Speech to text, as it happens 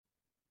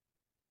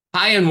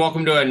Hi, and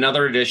welcome to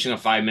another edition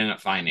of 5 Minute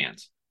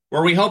Finance,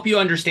 where we help you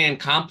understand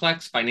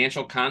complex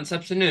financial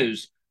concepts and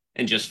news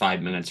in just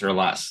 5 minutes or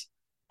less.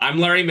 I'm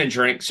Larry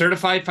Midrink,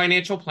 certified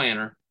financial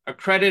planner,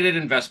 accredited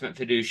investment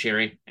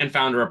fiduciary, and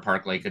founder of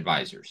Park Lake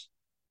Advisors.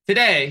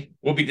 Today,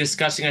 we'll be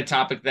discussing a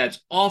topic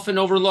that's often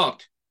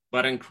overlooked,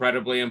 but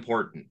incredibly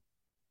important: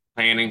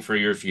 planning for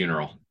your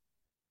funeral.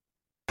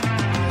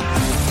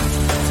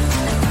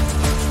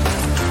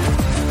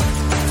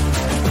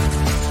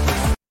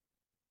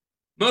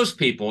 Most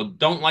people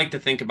don't like to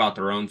think about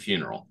their own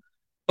funeral,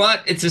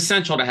 but it's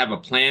essential to have a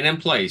plan in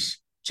place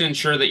to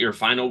ensure that your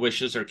final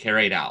wishes are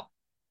carried out.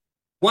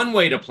 One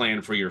way to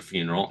plan for your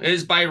funeral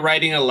is by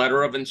writing a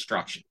letter of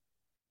instruction.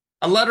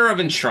 A letter of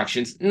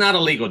instruction is not a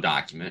legal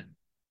document,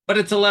 but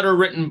it's a letter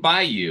written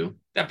by you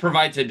that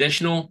provides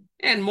additional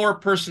and more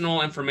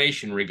personal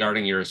information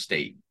regarding your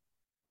estate.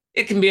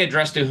 It can be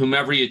addressed to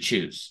whomever you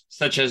choose,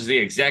 such as the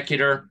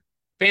executor,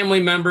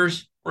 family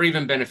members, or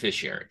even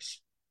beneficiaries.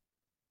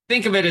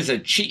 Think of it as a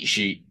cheat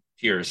sheet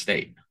to your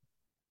estate.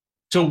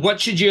 So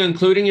what should you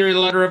include in your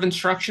letter of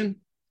instruction?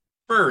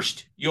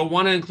 First, you'll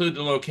want to include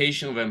the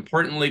location of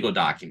important legal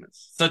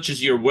documents, such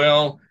as your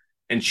will,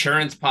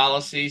 insurance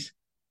policies,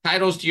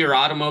 titles to your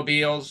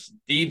automobiles,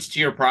 deeds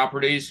to your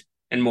properties,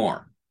 and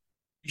more.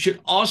 You should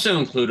also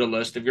include a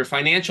list of your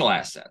financial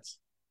assets,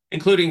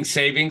 including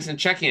savings and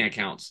checking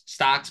accounts,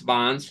 stocks,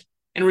 bonds,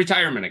 and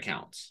retirement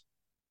accounts.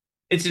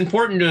 It's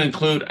important to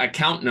include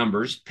account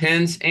numbers,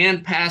 PINs,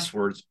 and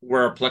passwords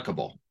where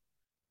applicable.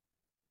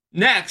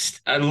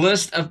 Next, a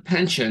list of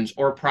pensions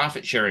or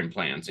profit-sharing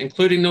plans,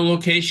 including the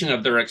location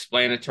of their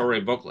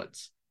explanatory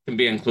booklets, can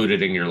be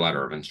included in your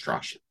letter of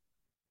instruction.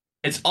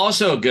 It's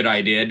also a good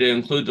idea to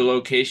include the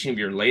location of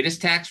your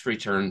latest tax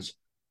returns,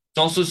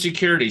 Social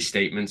Security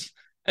statements,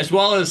 as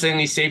well as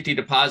any safety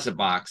deposit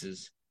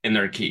boxes and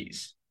their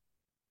keys.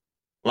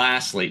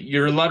 Lastly,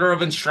 your letter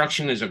of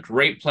instruction is a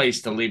great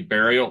place to leave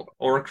burial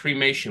or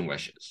cremation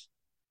wishes.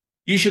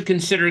 You should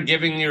consider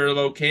giving your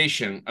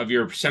location of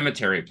your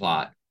cemetery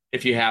plot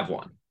if you have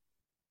one.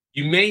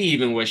 You may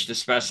even wish to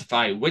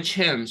specify which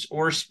hymns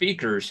or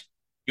speakers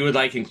you would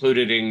like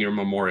included in your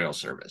memorial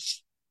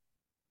service.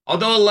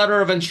 Although a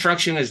letter of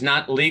instruction is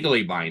not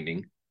legally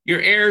binding, your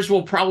heirs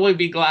will probably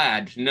be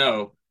glad to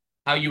know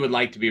how you would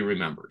like to be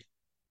remembered.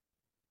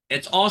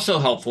 It's also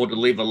helpful to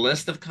leave a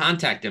list of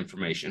contact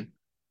information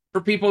for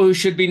people who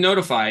should be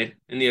notified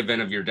in the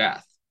event of your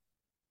death.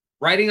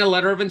 Writing a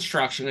letter of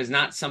instruction is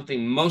not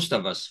something most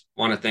of us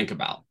want to think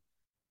about,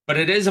 but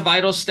it is a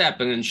vital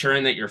step in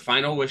ensuring that your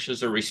final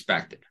wishes are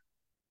respected.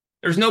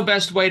 There's no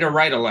best way to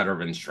write a letter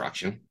of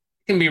instruction.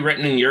 It can be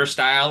written in your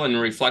style and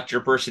reflect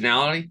your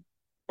personality,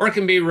 or it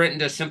can be written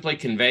to simply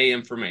convey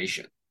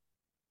information.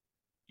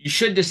 You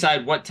should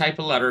decide what type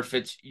of letter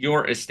fits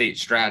your estate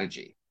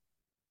strategy.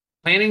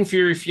 Planning for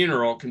your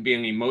funeral can be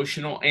an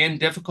emotional and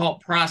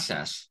difficult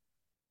process,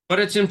 but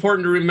it's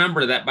important to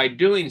remember that by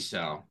doing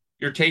so,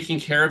 you're taking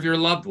care of your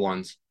loved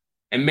ones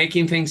and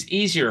making things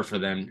easier for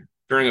them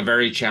during a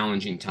very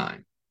challenging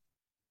time.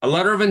 A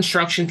letter of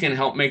instruction can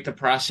help make the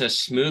process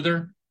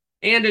smoother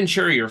and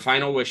ensure your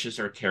final wishes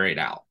are carried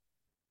out.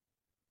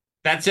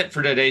 That's it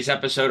for today's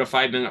episode of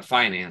 5 Minute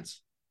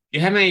Finance. If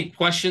you have any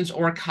questions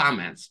or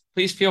comments,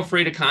 please feel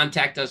free to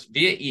contact us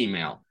via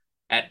email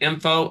at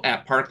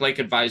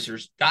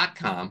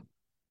info@parklakeadvisors.com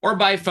or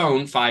by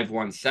phone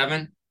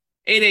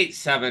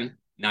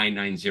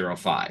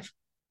 517-887-9905.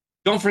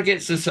 Don't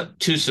forget to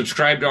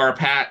subscribe to our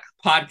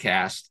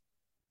podcast,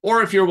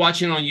 or if you're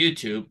watching on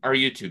YouTube, our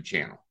YouTube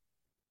channel.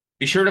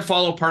 Be sure to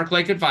follow Park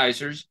Lake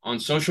Advisors on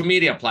social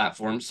media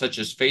platforms such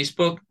as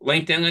Facebook,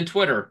 LinkedIn, and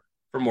Twitter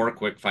for more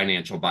quick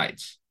financial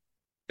bites.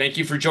 Thank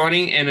you for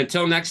joining, and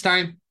until next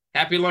time,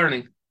 happy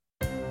learning.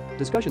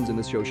 Discussions in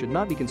this show should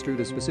not be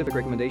construed as specific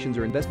recommendations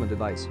or investment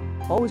advice.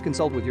 Always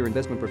consult with your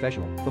investment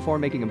professional before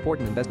making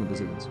important investment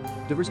decisions.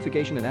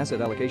 Diversification and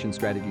asset allocation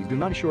strategies do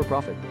not assure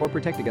profit or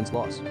protect against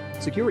loss.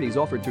 Securities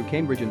offered through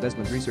Cambridge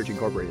Investment Research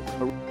Incorporated,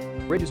 a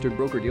registered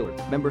broker-dealer,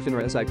 member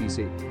FINRA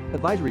SIPC.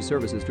 Advisory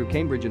services through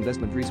Cambridge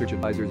Investment Research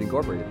Advisors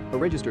Incorporated, a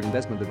registered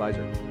investment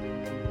advisor.